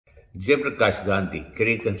Jayaprakash Gandhi,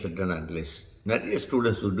 career consultant analyst. நிறைய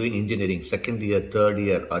students who are doing engineering second year, third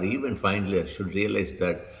year, or even final year should realize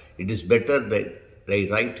that it is better that they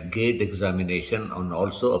write GATE examination and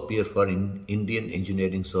also appear for Indian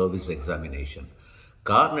Engineering Service examination.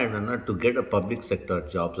 காரணம் என்னன்னா, to get a public sector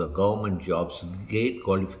jobs or government jobs, GATE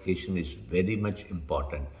qualification is very much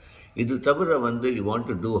important. இது தவிர you want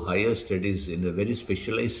to do higher studies in a very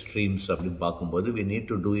specialized streams அப்படின்னு பார்க்கும்போது we need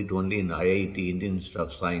to do it only in IIT, Indian Institute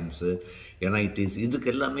of Science, NITs. இதுக்கு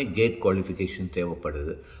எல்லாமே GATE qualification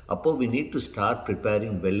தேவைப்படுது. அப்போ we need to start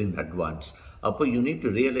preparing well in advance. அப்போ you need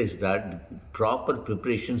to realize that proper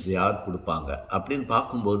preparations யார் கொடுப்பாங்க அப்படின்னு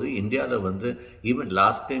பார்க்கும்போது இந்தியாவில் even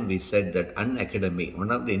last time we said that Unacademy,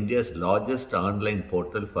 one of the India's largest online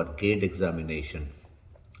portal for GATE examination,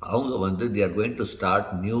 they are going to start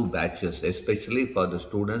new batches, especially for the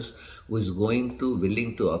students who is willing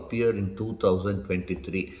to appear in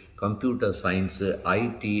 2023 computer science,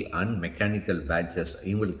 IT and mechanical batches.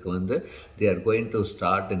 They are going to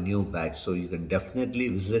start a new batch, so you can definitely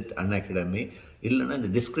visit Unacademy. இல்லைன்னா இந்த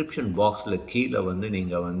description பாக்ஸில் கீழே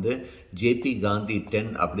நீங்கள் JP Gandhi 10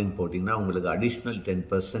 அப்படின்னு போட்டிங்கன்னா உங்களுக்கு additional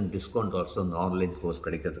 10% discount also இந்த online course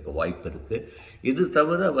கிடைக்கிறதுக்கு வாய்ப்பு இருக்குது. இது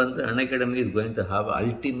தவிர Unacademy is going to have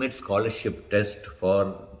ultimate scholarship test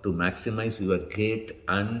to maximize your GATE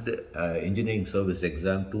and engineering service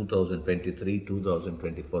exam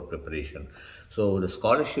 2023-2024 preparation. So the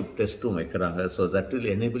scholarship test to வைக்கிறாங்க, so that will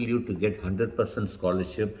enable you to get 100%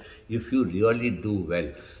 scholarship if you really do well.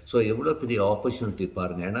 So எவ்வளோ பெரிய opportunity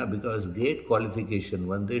பாருங்க. ஏன்னா because GATE qualification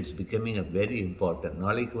it's becoming a very important.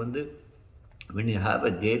 நாளைக்கு when you have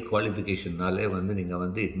a GATE qualification நாளே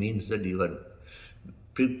நீங்கள் it means that you are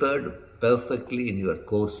prepared perfectly in your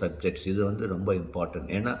core subjects. இது ரொம்ப important.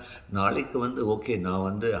 ஏன்னா நாளைக்கு ஓகே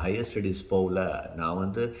நான் ஹையர் ஸ்டடீஸ் போகல,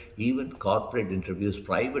 நான் ஈவன் கார்ப்பரேட் இன்டர்வியூஸ்,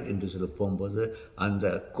 ப்ரைவேட் இன்டர்வியூஸில் போகும்போது அந்த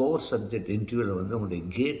கோர் சப்ஜெக்ட் இன்டர்வியூவில் உங்களுடைய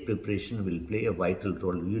GATE preparation will play a vital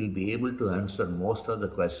role. You will be able to answer most of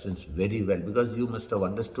the questions very well because you must have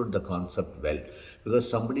understood the concept well, because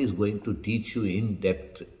somebody is going to teach you in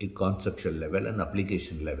depth in conceptual level and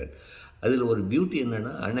application level. அதில் ஒரு beauty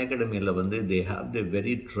என்னென்னா, Unacademyயில் they have the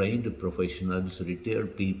very trained professionals, retired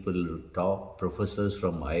people, top professors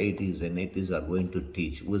from IITs, NITs are going to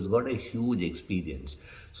teach, who has got a huge experience.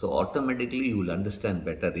 So automatically you will understand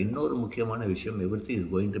better. இன்னொரு முக்கியமான விஷயம், everything is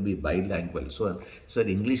going to be bilingual. So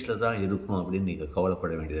sir இங்கிலீஷில் தான் இருக்கும் அப்படின்னு நீங்கள்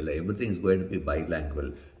கவலைப்பட வேண்டியதில்லை. Everything is going to be bilingual.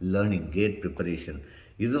 Learning GATE preparation,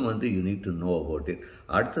 இது you need to know about it.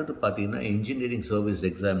 அடுத்தது பார்த்தீங்கன்னா இன்ஜினியரிங் சர்வீஸ்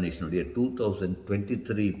எக்ஸாமினேஷனுடைய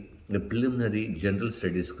 2023 இந்த preliminary general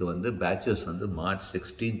ஸ்டடீஸ்க்கு patches March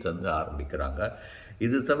 16th ஆரம்பிக்கிறாங்க.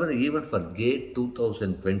 இது தவிர ஈவன் ஃபார் GATE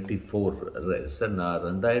 2024 சார் நான்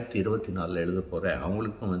 2024 எழுத போகிறேன்,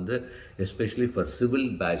 அவங்களுக்கும் especially for civil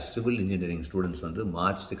batch, civil engineering students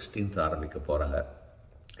March 16th ஆரம்பிக்க போகிறாங்க.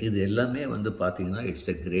 இது எல்லாமே பார்த்தீங்கன்னா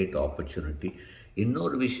இட்ஸ் எ கிரேட் ஆப்பர்ச்சுனிட்டி.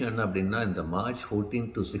 இன்னொரு விஷயம் என்ன அப்படின்னா, இந்த March 14th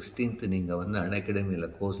to 16th நீங்கள் Unacademyயில்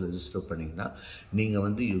கோர்ஸ் ரெஜிஸ்டர் பண்ணிங்கன்னா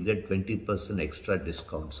நீங்கள் you get 20% extra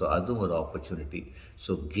discount. So அதுவும் ஒரு opportunity.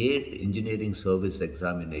 So GATE engineering service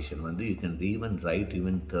examination you can even write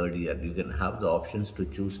even third year. You can have the options to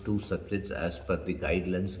choose 2 subjects as per the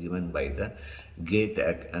guidelines given by the GATE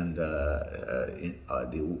Act and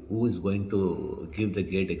who is going to give the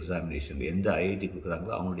GATE examination. எந்த IIT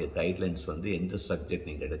கொடுக்குறாங்களோ அவங்களுடைய guidelines எந்த subject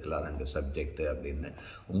நீங்கள் எடுக்கலாம், 2 subject அப்படின்னு.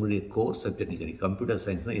 உங்களுடைய core subject நீங்கள் computer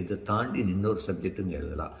சயின்ஸ்னால் இதை தாண்டி இன்னொரு சப்ஜெக்ட்டுங்க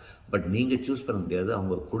எழுதலாம். பட் நீங்கள் சூஸ் பண்ண முடியாது,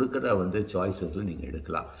 அவங்க கொடுக்குற சாய்ஸஸில் நீங்கள்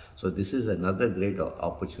எடுக்கலாம். So this is another great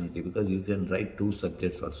opportunity because you can write 2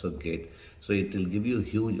 subjects also GATE. So it will give you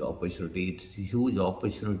huge opportunity. It's a huge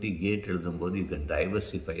opportunity. GATE எழுதும்போது you can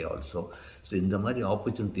diversify also. So இந்த மாதிரி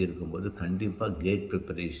opportunity இருக்கும்போது கண்டிப்பாக GATE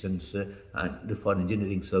preparations and for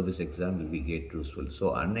engineering service exam will be GATE useful. So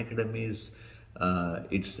Unacademy is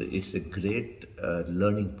it's a great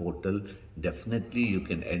learning portal. Definitely you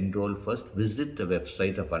can enroll first. Visit the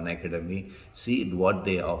website of Unacademy, see what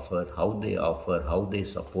they offer, how they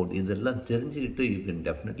support. இதெல்லாம் தெரிஞ்சுக்கிட்டு you can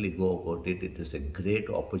definitely go about it. It is a great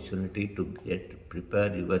opportunity to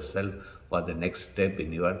prepare yourself for the next step in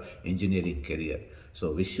your engineering career. So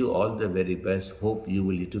wish you all the very best. Hope you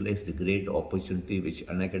will utilize the great opportunity which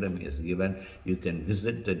Unacademy has given. You can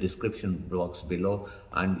visit the description box below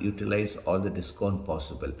and utilize all the discount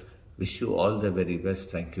possible. Wish you all the very best.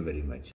 Thank you very much.